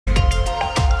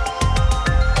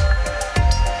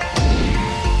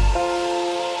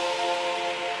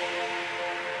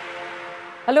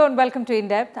Hello and welcome to In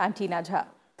Depth. I'm Tina Jha.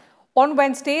 On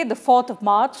Wednesday, the 4th of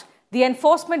March, the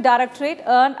Enforcement Directorate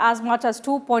earned as much as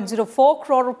 2.04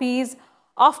 crore rupees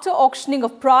after auctioning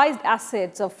of prized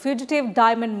assets of fugitive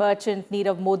diamond merchant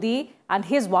Nirav Modi and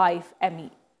his wife,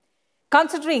 Emmy.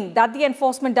 Considering that the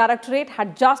Enforcement Directorate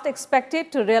had just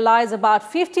expected to realize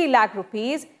about 50 lakh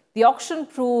rupees, the auction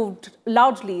proved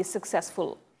largely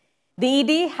successful. The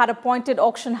ED had appointed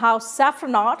auction house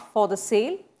Saffronart for the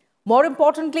sale. More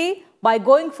importantly, by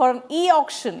going for an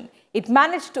e-auction, it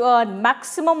managed to earn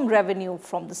maximum revenue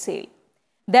from the sale,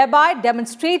 thereby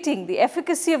demonstrating the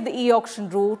efficacy of the e-auction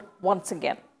route once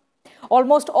again.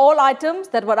 Almost all items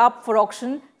that were up for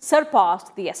auction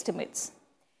surpassed the estimates.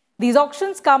 These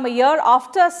auctions come a year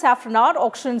after Saffronart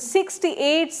auctioned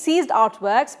 68 seized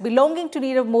artworks belonging to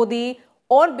Nirav Modi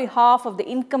on behalf of the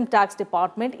Income Tax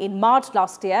Department in March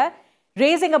last year,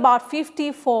 raising about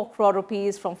 54 crore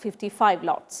rupees from 55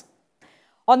 lots.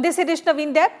 On this edition of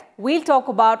In Depth, we'll talk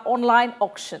about online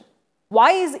auction.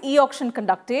 Why is e-auction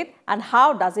conducted and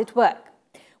how does it work?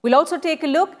 We'll also take a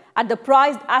look at the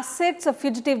prized assets of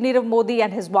fugitive Nirav Modi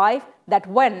and his wife that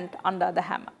went under the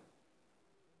hammer.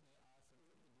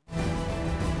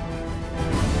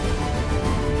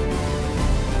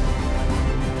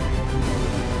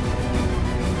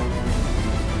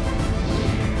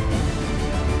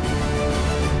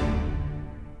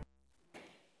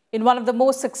 In one of the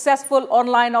most successful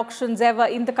online auctions ever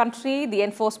in the country, the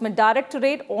Enforcement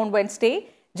Directorate on Wednesday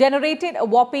generated a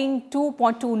whopping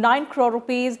 2.29 crore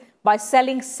rupees by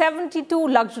selling 72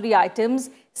 luxury items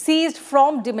seized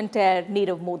from diamantaire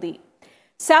Nirav Modi.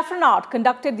 Saffronart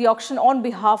conducted the auction on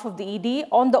behalf of the ED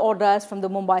on the orders from the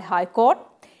Mumbai High Court.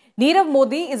 Nirav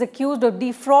Modi is accused of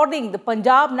defrauding the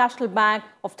Punjab National Bank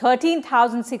of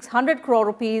 13,600 crore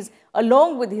rupees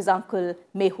along with his uncle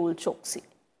Mehul Choksi.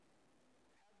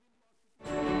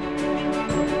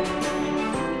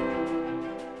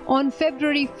 On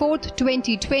February 4,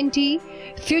 2020,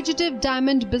 fugitive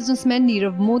diamond businessman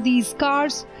Nirav Modi's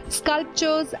cars,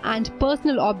 sculptures and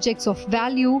personal objects of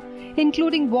value,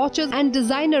 including watches and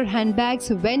designer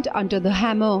handbags, went under the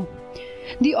hammer.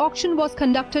 The auction was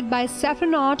conducted by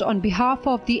Saffronart on behalf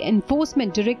of the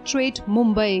Enforcement Directorate,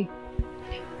 Mumbai.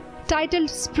 Titled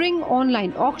Spring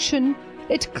Online Auction,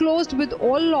 it closed with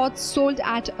all lots sold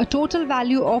at a total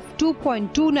value of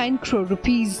 2.29 crore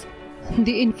rupees.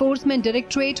 The Enforcement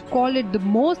Directorate called it the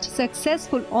most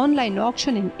successful online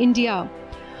auction in India.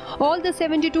 All the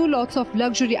 72 lots of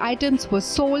luxury items were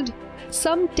sold,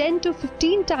 some 10 to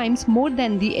 15 times more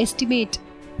than the estimate.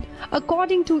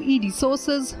 According to ED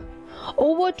sources,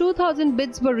 over 2,000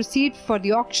 bids were received for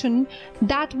the auction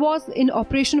that was in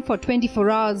operation for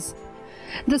 24 hours.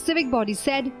 The civic body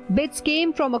said bids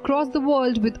came from across the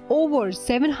world with over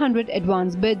 700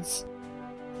 advance bids.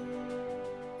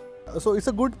 So it's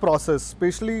a good process,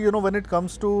 especially when it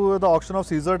comes to the auction of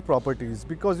seized properties,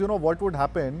 because what would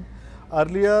happen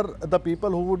earlier, the people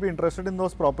who would be interested in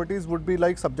those properties would be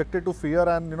like subjected to fear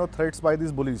and threats by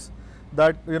these bullies.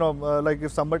 That like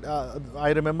if somebody,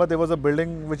 I remember there was a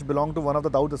building which belonged to one of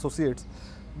the Dawood associates.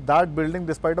 That building,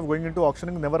 despite of going into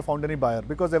auctioning, never found any buyer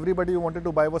because everybody who wanted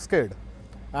to buy was scared,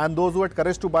 and those who had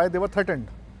courage to buy, they were threatened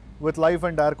with life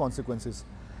and dire consequences.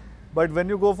 But when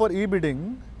you go for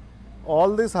e-bidding,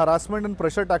 all this harassment and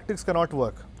pressure tactics cannot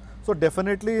work. So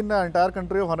definitely in the entire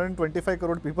country of 125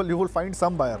 crore people, you will find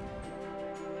some buyer.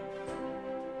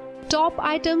 Top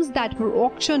items that were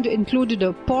auctioned included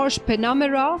a Porsche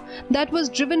Panamera that was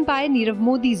driven by Nirav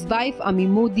Modi's wife Emmy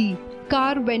Modi.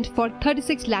 Car went for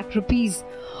 36 lakh rupees,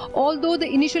 although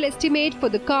the initial estimate for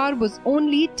the car was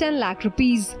only 10 lakh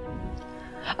rupees.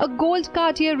 A gold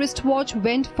Cartier wristwatch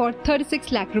went for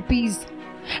 36 lakh rupees.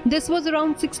 This was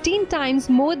around 16 times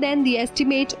more than the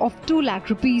estimate of 2 lakh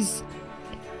rupees.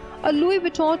 A Louis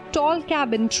Vuitton tall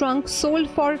cabin trunk sold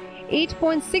for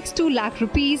 8.62 lakh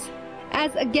rupees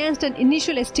as against an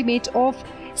initial estimate of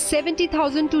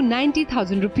 70,000 to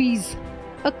 90,000 rupees.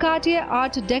 A Cartier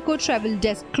Art Deco travel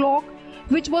desk clock,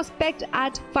 which was pegged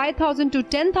at 5,000 to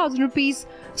 10,000 rupees,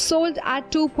 sold at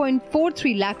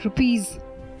 2.43 lakh rupees.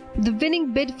 The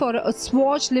winning bid for a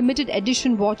Swatch limited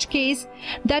edition watch case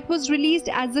that was released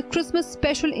as a Christmas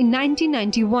special in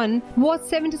 1991 was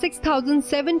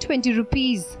 76,720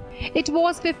 rupees. It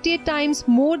was 58 times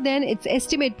more than its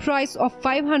estimate price of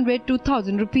 500 to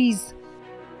 1,000 rupees.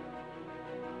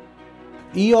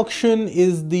 E-auction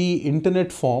is the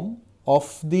internet form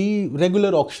of the regular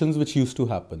auctions which used to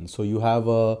happen. So you have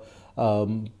a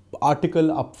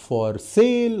article up for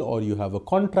sale, or you have a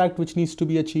contract which needs to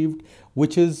be achieved,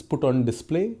 which is put on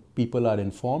display, people are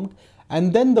informed,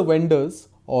 and then the vendors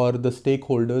or the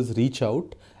stakeholders reach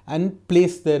out and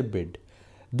place their bid.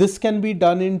 This can be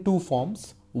done in two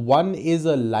forms. One is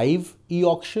a live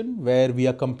e-auction where we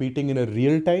are competing in a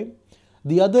real time.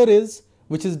 The other is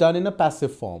which is done in a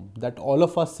passive form, that all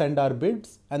of us send our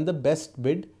bids and the best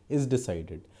bid is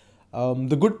decided.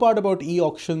 The good part about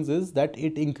e-auctions is that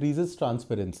it increases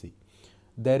transparency.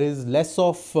 There is less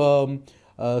of,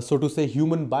 so to say,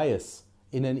 human bias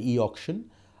in an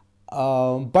e-auction.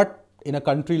 But in a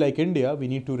country like India, we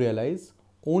need to realize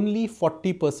only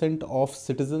 40% of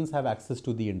citizens have access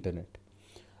to the internet.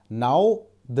 Now,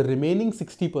 the remaining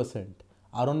 60%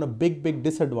 are on a big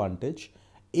disadvantage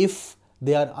if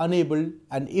they are unable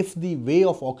and if the way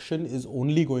of auction is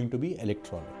only going to be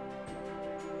electronic.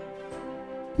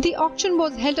 The auction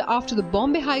was held after the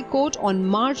Bombay High Court on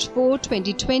March 4,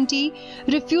 2020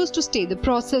 refused to stay the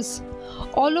process,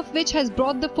 all of which has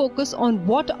brought the focus on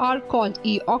what are called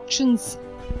e-auctions.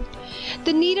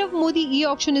 The Nirav Modi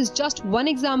e-auction is just one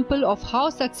example of how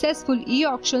successful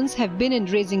e-auctions have been in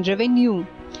raising revenue.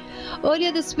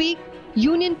 Earlier this week,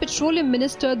 Union Petroleum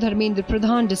Minister Dharmendra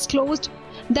Pradhan disclosed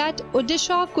that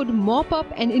Odisha could mop up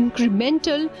an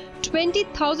incremental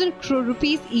 20,000 crore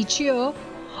rupees each year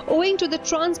owing to the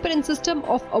transparent system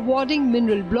of awarding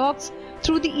mineral blocks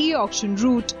through the e-auction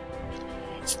route.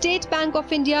 State Bank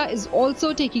of India is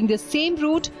also taking the same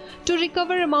route to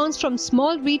recover amounts from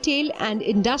small retail and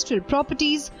industrial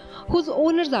properties whose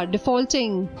owners are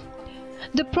defaulting.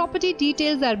 The property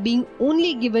details are being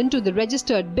only given to the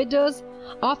registered bidders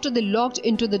after they logged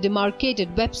into the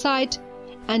demarcated website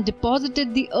and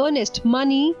deposited the earnest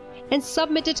money and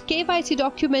submitted KYC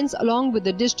documents along with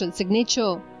the digital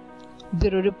signature.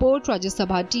 Bureau Report, Rajya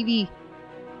Sabha TV.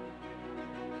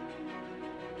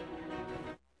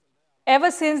 Ever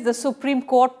since the Supreme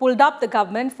Court pulled up the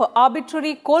government for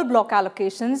arbitrary coal block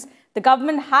allocations, the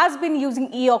government has been using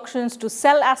e-auctions to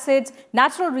sell assets,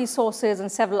 natural resources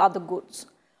and several other goods.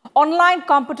 Online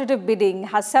competitive bidding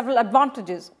has several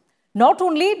advantages. Not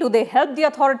only do they help the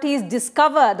authorities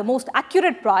discover the most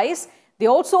accurate price, they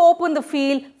also open the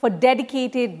field for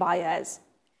dedicated buyers.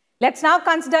 Let's now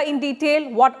consider in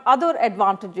detail what other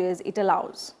advantages it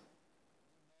allows.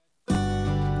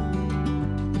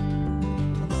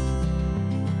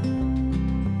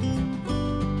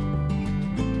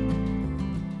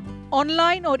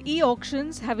 Online or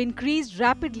e-auctions have increased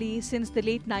rapidly since the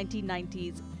late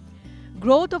 1990s.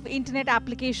 Growth of internet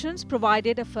applications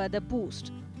provided a further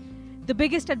boost. The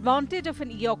biggest advantage of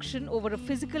an e-auction over a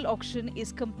physical auction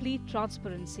is complete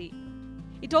transparency.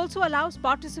 It also allows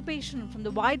participation from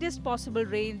the widest possible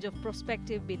range of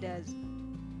prospective bidders.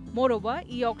 Moreover,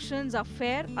 e-auctions are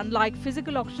fair, unlike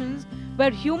physical auctions where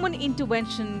human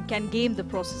intervention can game the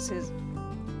processes.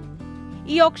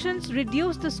 E-auctions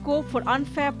reduce the scope for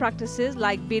unfair practices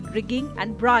like bid rigging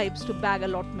and bribes to bag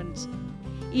allotments.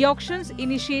 E-auctions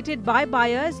initiated by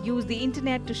buyers use the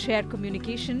internet to share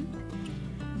communication.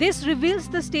 This reveals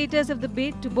the status of the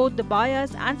bid to both the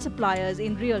buyers and suppliers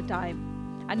in real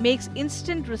time and makes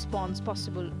instant response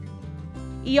possible.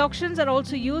 E-auctions are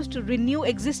also used to renew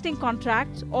existing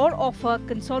contracts or offer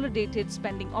consolidated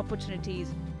spending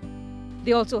opportunities.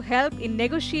 They also help in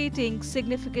negotiating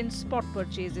significant spot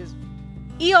purchases.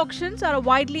 E-auctions are a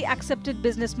widely accepted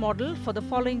business model for the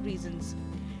following reasons: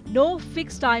 no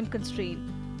fixed time constraint,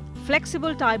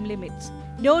 flexible time limits,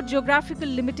 no geographical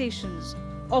limitations,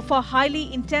 offer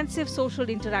highly intensive social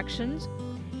interactions,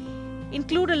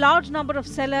 include a large number of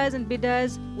sellers and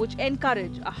bidders, which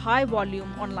encourage a high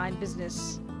volume online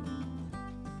business.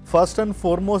 First and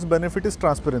foremost benefit is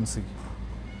transparency.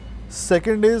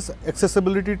 Second is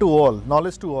accessibility to all,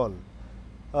 knowledge to all.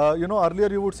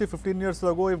 Earlier you would see 15 years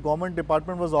ago, if government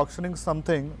department was auctioning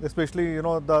something, especially,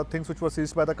 the things which were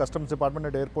seized by the customs department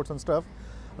at airports and stuff,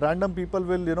 random people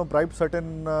will, bribe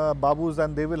certain babus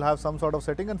and they will have some sort of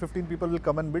setting and 15 people will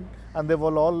come and bid and they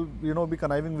will all, be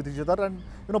conniving with each other and,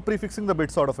 prefixing the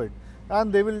bid sort of it.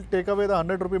 And they will take away the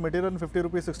 100 rupee material and 50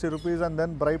 rupees, 60 rupees and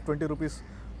then bribe 20 rupees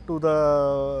to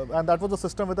the, and that was the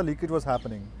system where the leakage was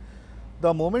happening.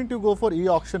 The moment you go for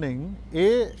e-auctioning,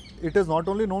 it is not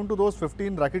only known to those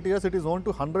 15 racketeers, it is known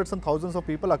to hundreds and thousands of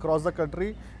people across the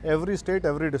country, every state,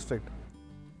 every district.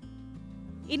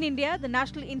 In India, the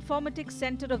National Informatics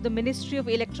Center of the Ministry of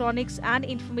Electronics and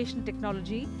Information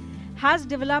Technology has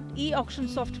developed e-auction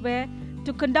software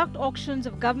to conduct auctions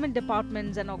of government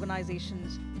departments and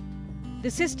organizations. The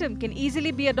system can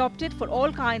easily be adopted for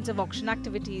all kinds of auction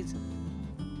activities.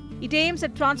 It aims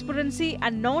at transparency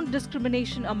and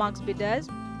non-discrimination amongst bidders,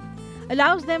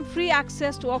 allows them free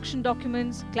access to auction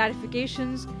documents,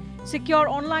 clarifications, secure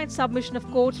online submission of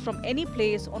quotes from any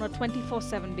place on a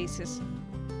 24/7 basis.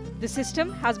 The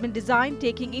system has been designed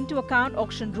taking into account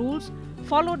auction rules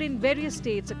followed in various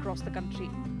states across the country.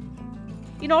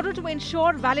 In order to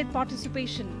ensure valid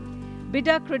participation,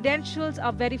 Bidder credentials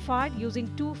are verified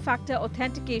using two-factor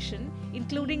authentication,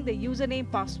 including the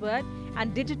username, password,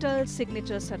 and digital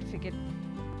signature certificate.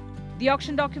 The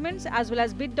auction documents as well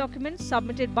as bid documents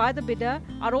submitted by the bidder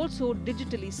are also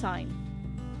digitally signed.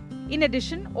 In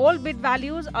addition, all bid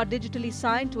values are digitally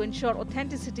signed to ensure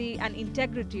authenticity and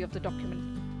integrity of the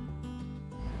document.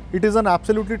 It is an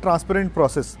absolutely transparent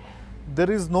process. There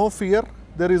is no fear,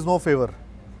 there is no favor.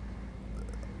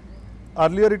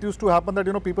 Earlier it used to happen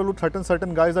that people would threaten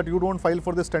certain guys that you don't file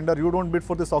for this tender, you don't bid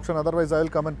for this auction, otherwise I will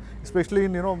come. And especially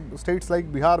in states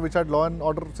like Bihar, which had law and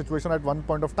order situation at one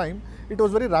point of time, it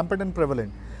was very rampant and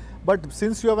prevalent. But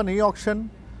since you have an e-auction,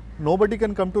 nobody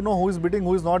can come to know who is bidding,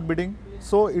 who is not bidding.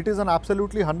 So it is an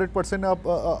absolutely 100%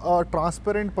 a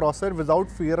transparent process without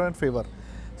fear and favor.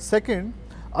 Second,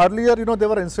 earlier there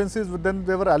were instances, then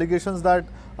there were allegations that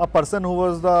a person who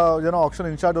was the auction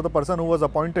in charge, or the person who was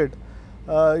appointed,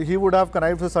 he would have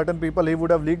connived with certain people, he would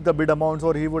have leaked the bid amounts,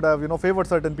 or he would have favored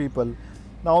certain people.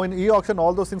 Now in e-auction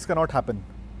all those things cannot happen.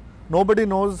 Nobody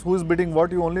knows who is bidding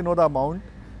what, you only know the amount,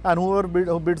 and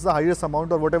who bids the highest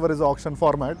amount or whatever is the auction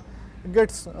format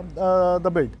gets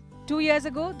the bid. 2 years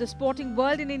ago, the sporting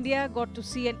world in India got to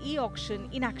see an e-auction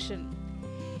in action.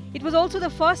 It was also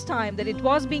the first time that it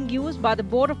was being used by the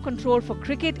Board of Control for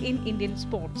Cricket in Indian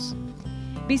sports.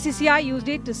 BCCI used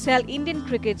it to sell Indian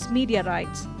cricket's media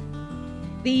rights.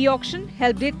 The e-auction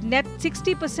helped it net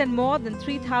 60% more than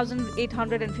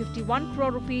 3,851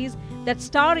 crore rupees that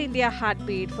Star India had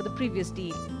paid for the previous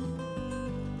deal.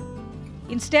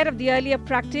 Instead of the earlier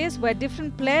practice where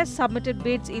different players submitted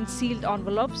bids in sealed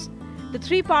envelopes, the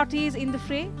three parties in the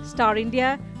fray, Star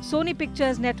India, Sony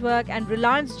Pictures Network and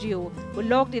Reliance Jio, were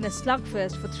locked in a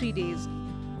slugfest for 3 days.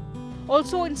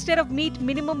 Also, instead of meet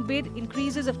minimum bid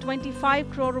increases of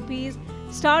 25 crore rupees,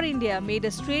 Star India made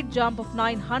a straight jump of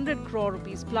 900 crore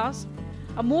rupees plus,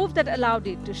 a move that allowed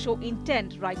it to show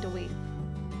intent right away.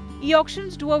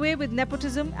 E-auctions do away with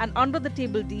nepotism and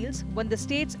under-the-table deals when the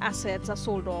state's assets are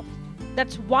sold off.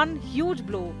 That's one huge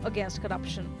blow against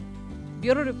corruption.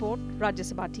 Bureau Report, Rajya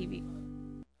Sabha TV.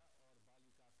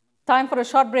 Time for a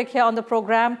short break here on the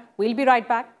program. We'll be right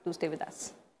back. Do stay with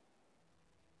us.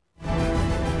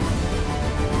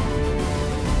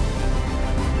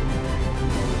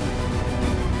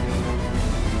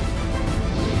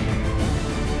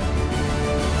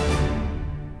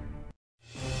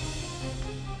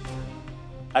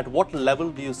 At what level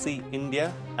do you see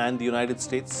India and the United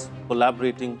States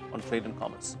collaborating on trade and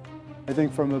commerce? I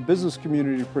think from a business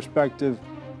community perspective,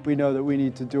 we know that we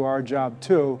need to do our job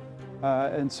too.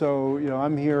 And so,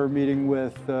 I'm here meeting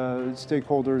with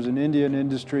stakeholders in Indian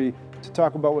industry to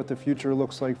talk about what the future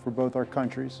looks like for both our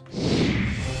countries.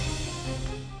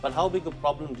 But how big a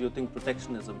problem do you think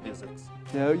protectionism is?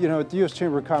 At the U.S.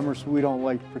 Chamber of Commerce, we don't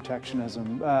like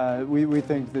protectionism. We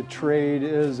think that trade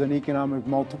is an economic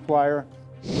multiplier.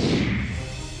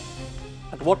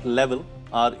 At what level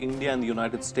are India and the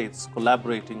United States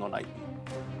collaborating on IP?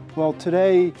 Well,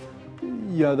 today,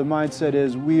 the mindset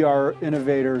is we are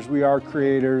innovators, we are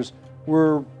creators.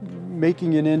 We're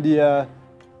making in India,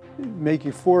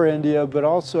 making for India, but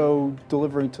also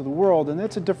delivering to the world. And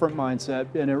that's a different mindset,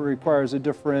 and it requires a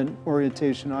different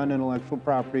orientation on intellectual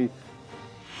property.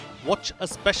 Watch a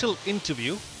special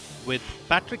interview with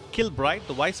Patrick Kilbride,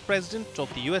 the Vice President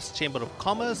of the U.S. Chamber of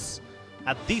Commerce,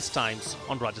 at these times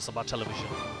on Rajya Sabha television.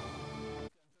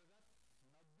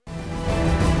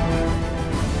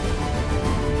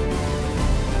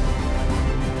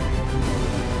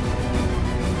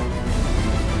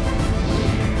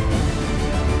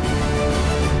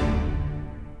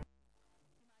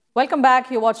 Welcome back.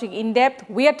 You're watching In Depth.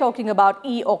 We are talking about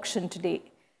e-auction today.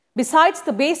 Besides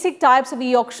the basic types of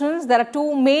e-auctions, there are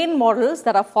two main models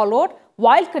that are followed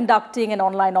while conducting an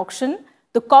online auction: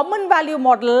 the common value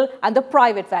model and the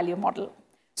private value model.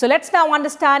 So let's now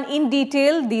understand in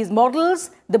detail these models,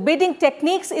 the bidding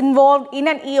techniques involved in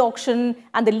an e-auction,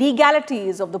 and the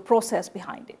legalities of the process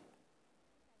behind it.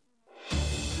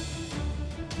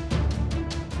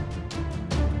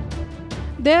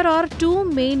 There are two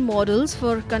main models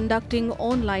for conducting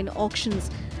online auctions: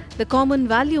 the common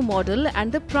value model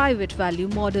and the private value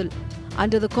model.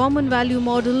 Under the common value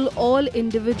model, all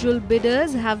individual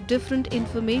bidders have different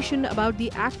information about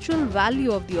the actual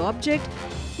value of the object,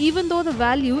 even though the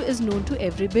value is known to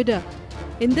every bidder.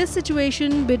 In this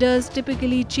situation, bidders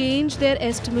typically change their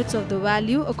estimates of the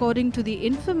value according to the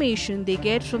information they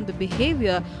get from the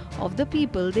behavior of the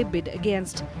people they bid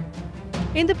against.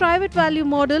 In the private value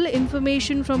model,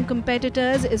 information from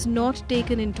competitors is not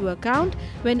taken into account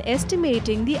when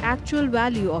estimating the actual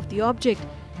value of the object.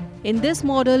 In this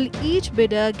model, each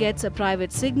bidder gets a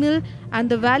private signal and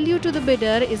the value to the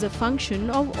bidder is a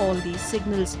function of all these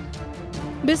signals.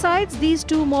 Besides these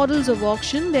two models of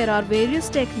auction, there are various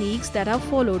techniques that are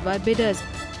followed by bidders.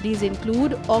 These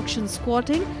include auction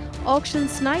squatting, auction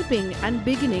sniping and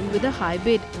beginning with a high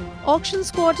bid. Auction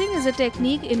squatting is a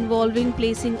technique involving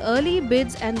placing early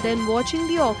bids and then watching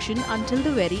the auction until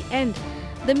the very end.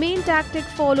 The main tactic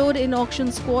followed in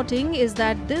auction squatting is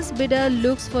that this bidder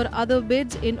looks for other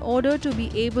bids in order to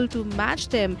be able to match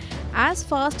them as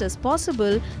fast as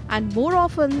possible and more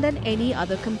often than any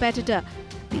other competitor.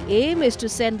 The aim is to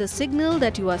send the signal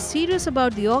that you are serious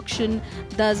about the auction,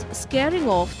 thus scaring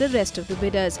off the rest of the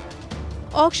bidders.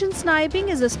 Auction sniping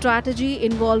is a strategy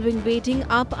involving waiting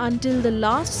up until the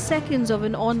last seconds of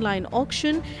an online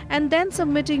auction and then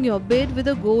submitting your bid with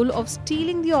the goal of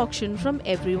stealing the auction from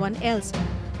everyone else.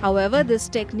 However, this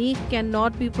technique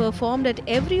cannot be performed at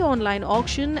every online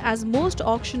auction as most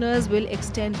auctioneers will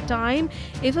extend time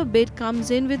if a bid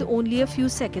comes in with only a few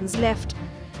seconds left.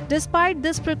 Despite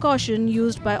this precaution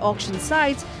used by auction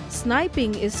sites,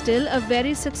 sniping is still a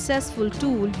very successful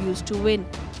tool used to win.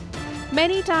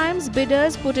 Many times,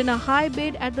 bidders put in a high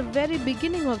bid at the very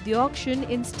beginning of the auction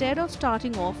instead of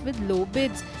starting off with low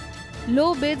bids.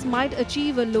 Low bids might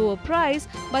achieve a lower price,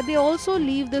 but they also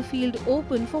leave the field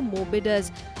open for more bidders.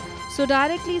 So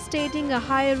directly stating a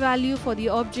higher value for the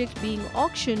object being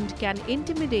auctioned can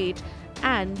intimidate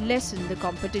and lessen the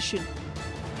competition.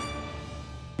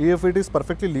 If it is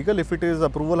perfectly legal, if it is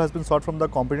approval has been sought from the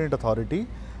competent authority,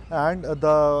 and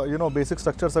the basic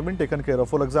structures have been taken care of.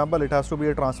 For example, it has to be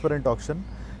a transparent auction.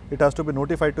 It has to be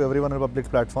notified to everyone on public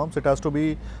platforms. It has to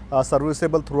be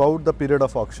serviceable throughout the period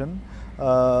of auction.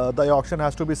 The auction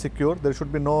has to be secure. There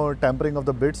should be no tampering of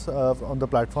the bids on the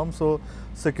platform. So,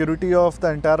 security of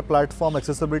the entire platform,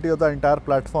 accessibility of the entire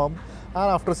platform,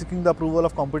 and after seeking the approval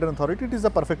of competent authority, it is a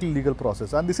perfectly legal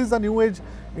process. And this is the new age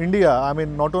India. I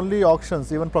mean, not only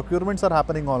auctions, even procurements are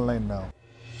happening online now.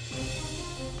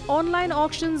 Online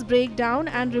auctions break down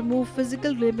and remove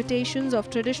physical limitations of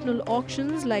traditional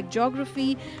auctions like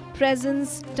geography,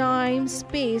 presence, time,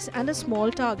 space, and a small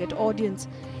target audience.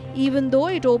 Even though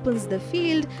it opens the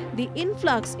field, the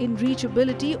influx in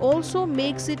reachability also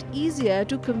makes it easier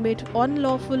to commit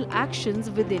unlawful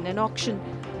actions within an auction.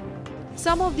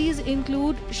 Some of these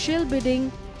include shill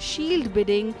bidding, shield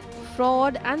bidding,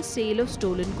 fraud, and sale of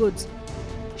stolen goods.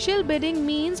 Shill bidding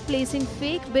means placing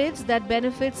fake bids that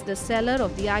benefits the seller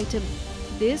of the item.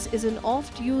 This is an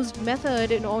oft-used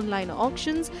method in online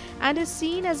auctions and is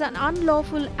seen as an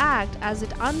unlawful act as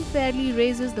it unfairly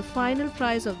raises the final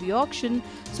price of the auction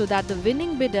so that the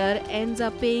winning bidder ends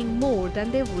up paying more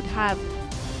than they would have.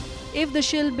 If the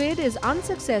shill bid is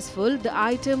unsuccessful, the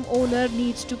item owner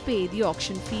needs to pay the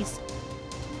auction fees.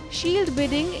 Shield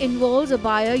bidding involves a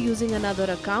buyer using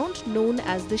another account known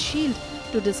as the shield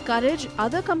to discourage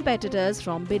other competitors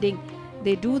from bidding.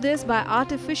 They do this by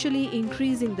artificially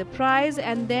increasing the price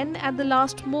and then at the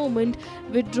last moment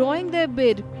withdrawing their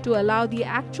bid to allow the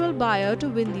actual buyer to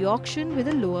win the auction with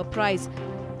a lower price.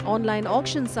 Online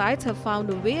auction sites have found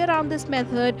a way around this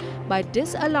method by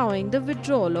disallowing the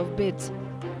withdrawal of bids.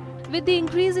 With the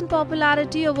increase in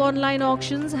popularity of online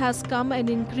auctions has come an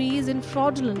increase in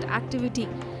fraudulent activity.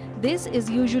 This is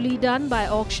usually done by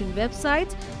auction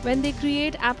websites when they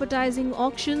create appetizing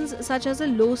auctions such as a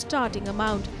low starting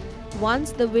amount.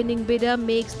 Once the winning bidder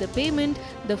makes the payment,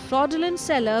 the fraudulent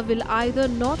seller will either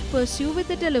not pursue with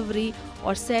the delivery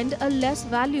or send a less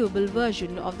valuable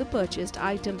version of the purchased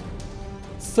item.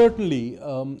 Certainly,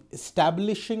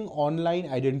 establishing online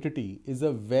identity is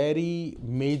a very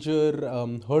major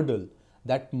hurdle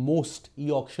that most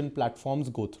e-auction platforms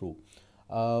go through.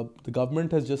 The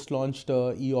government has just launched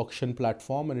an e-auction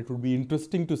platform, and it would be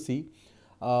interesting to see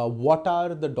what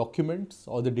are the documents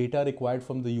or the data required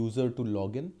from the user to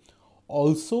log in.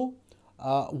 Also,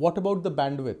 what about the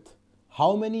bandwidth?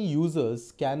 How many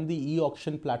users can the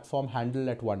e-auction platform handle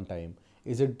at one time?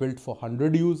 Is it built for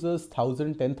 100 users,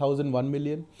 1,000, 10,000, 1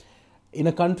 million? In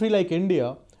a country like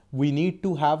India, we need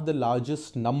to have the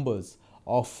largest numbers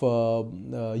of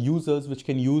users which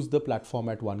can use the platform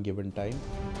at one given time.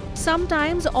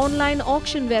 Sometimes online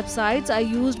auction websites are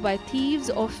used by thieves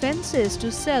or fences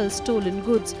to sell stolen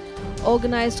goods.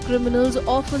 Organized criminals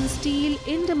often steal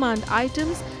in-demand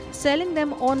items, selling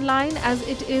them online as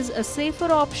it is a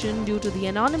safer option due to the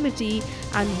anonymity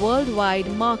and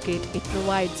worldwide market it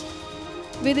provides.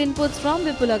 With inputs from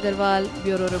Vipul Agarwal,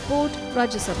 Bureau Report,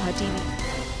 Rajya Sabha TV.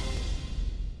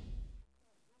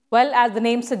 Well, as the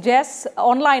name suggests,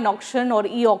 online auction or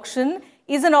e-auction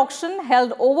is an auction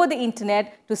held over the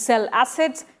internet to sell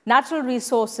assets, natural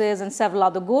resources and several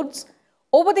other goods.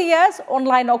 Over the years,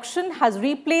 online auction has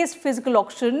replaced physical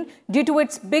auction due to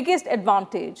its biggest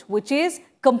advantage, which is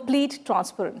complete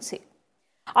transparency.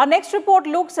 Our next report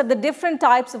looks at the different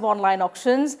types of online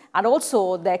auctions and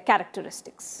also their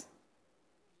characteristics.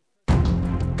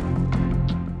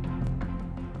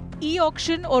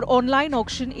 E-auction or online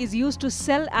auction is used to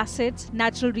sell assets,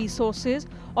 natural resources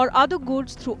or other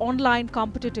goods through online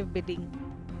competitive bidding.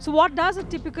 So what does a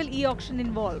typical e-auction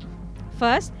involve?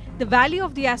 First, the value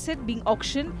of the asset being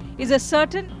auctioned is a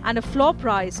certain and a floor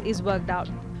price is worked out.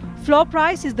 Floor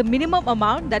price is the minimum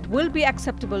amount that will be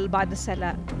acceptable by the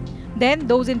seller. Then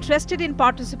those interested in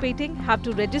participating have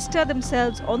to register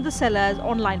themselves on the seller's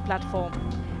online platform.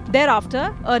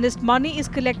 Thereafter, earnest money is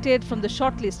collected from the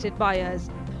shortlisted buyers.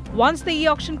 Once the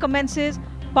e-auction commences,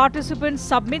 participants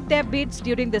submit their bids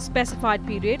during the specified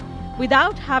period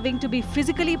without having to be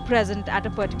physically present at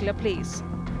a particular place.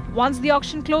 Once the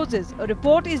auction closes, a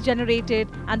report is generated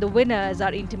and the winners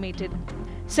are intimated.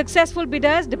 Successful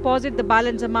bidders deposit the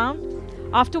balance amount,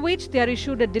 after which they are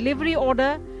issued a delivery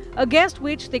order against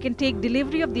which they can take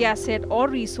delivery of the asset or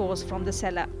resource from the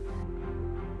seller.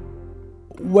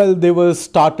 Well, they were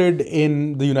started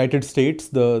in the United States.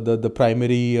 The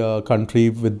primary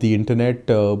country with the internet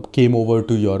came over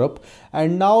to Europe,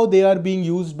 and now they are being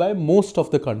used by most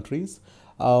of the countries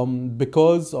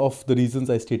because of the reasons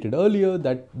I stated earlier,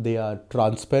 that they are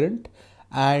transparent,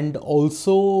 and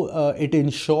also it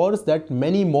ensures that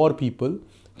many more people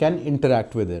can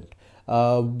interact with it.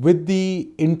 With the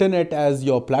internet as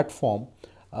your platform,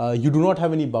 you do not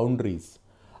have any boundaries.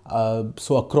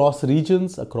 So across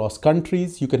regions, across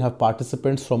countries, you can have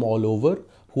participants from all over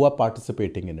who are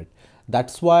participating in it.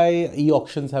 That's why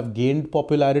e-auctions have gained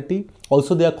popularity.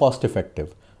 Also, they are cost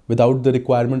effective. Without the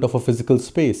requirement of a physical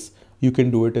space, you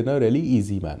can do it in a really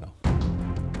easy manner.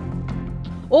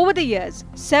 Over the years,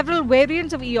 several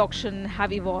variants of e-auction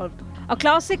have evolved. A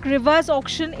classic reverse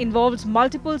auction involves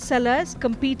multiple sellers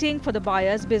competing for the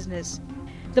buyer's business.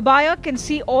 The buyer can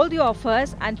see all the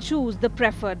offers and choose the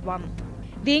preferred one.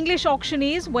 The English auction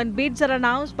is when bids are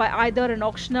announced by either an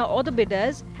auctioneer or the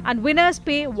bidders, and winners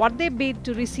pay what they bid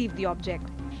to receive the object.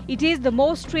 It is the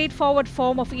most straightforward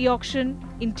form of e-auction,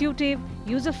 intuitive,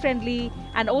 user-friendly,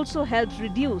 and also helps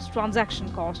reduce transaction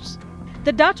costs.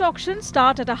 The Dutch auctions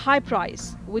start at a high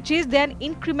price, which is then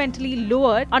incrementally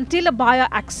lowered until a buyer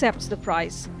accepts the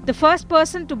price. The first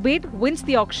person to bid wins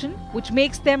the auction, which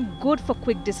makes them good for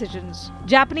quick decisions.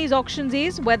 Japanese auctions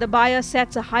is where the buyer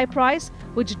sets a high price,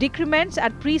 which decrements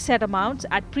at preset amounts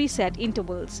at preset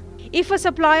intervals. If a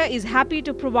supplier is happy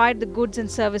to provide the goods and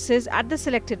services at the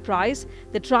selected price,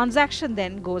 the transaction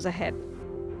then goes ahead.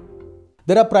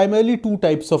 There are primarily two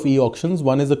types of e-auctions.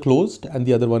 One is a closed and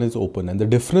the other one is open. And the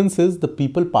difference is the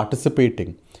people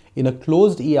participating. In a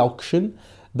closed e-auction,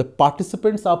 the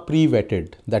participants are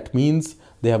pre-vetted. That means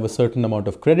they have a certain amount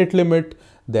of credit limit.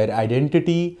 Their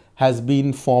identity has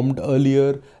been formed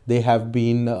earlier. They have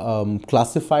been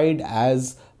classified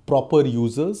as proper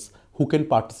users who can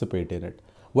participate in it.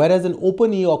 Whereas an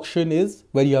open e-auction is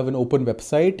where you have an open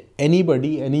website.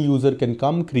 Anybody, any user can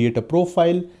come, create a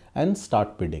profile and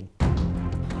start bidding.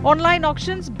 Online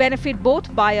auctions benefit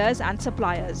both buyers and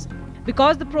suppliers.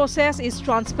 Because the process is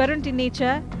transparent in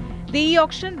nature, the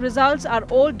e-auction results are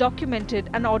all documented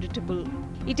and auditable.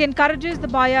 It encourages the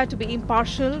buyer to be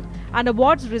impartial and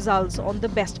awards results on the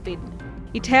best bid.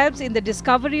 It helps in the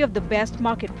discovery of the best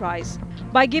market price.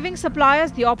 By giving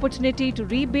suppliers the opportunity to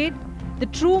rebid, the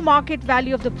true market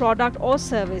value of the product or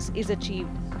service is achieved.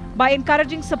 By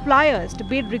encouraging suppliers to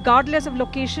bid regardless of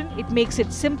location, it makes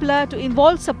it simpler to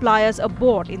involve suppliers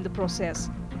aboard in the process.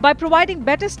 By providing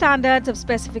better standards of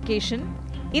specification,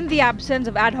 in the absence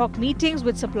of ad hoc meetings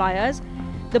with suppliers,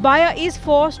 the buyer is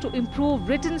forced to improve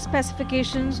written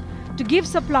specifications to give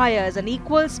suppliers an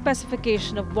equal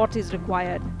specification of what is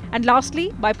required. And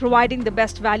lastly, by providing the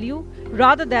best value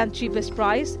rather than cheapest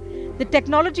price, the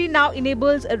technology now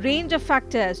enables a range of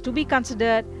factors to be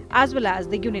considered as well as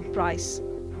the unit price.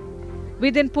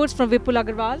 With inputs from Vipul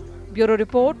Agarwal, Bureau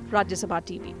Report, Rajya Sabha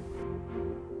TV.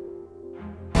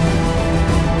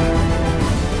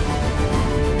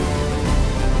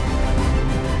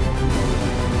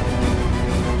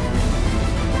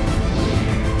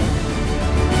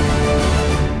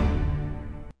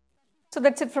 So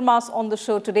that's it from us on the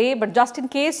show today. But just in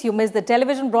case you missed the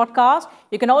television broadcast,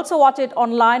 you can also watch it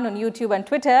online on YouTube and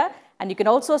Twitter. And you can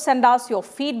also send us your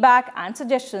feedback and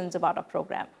suggestions about our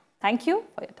program. Thank you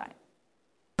for your time.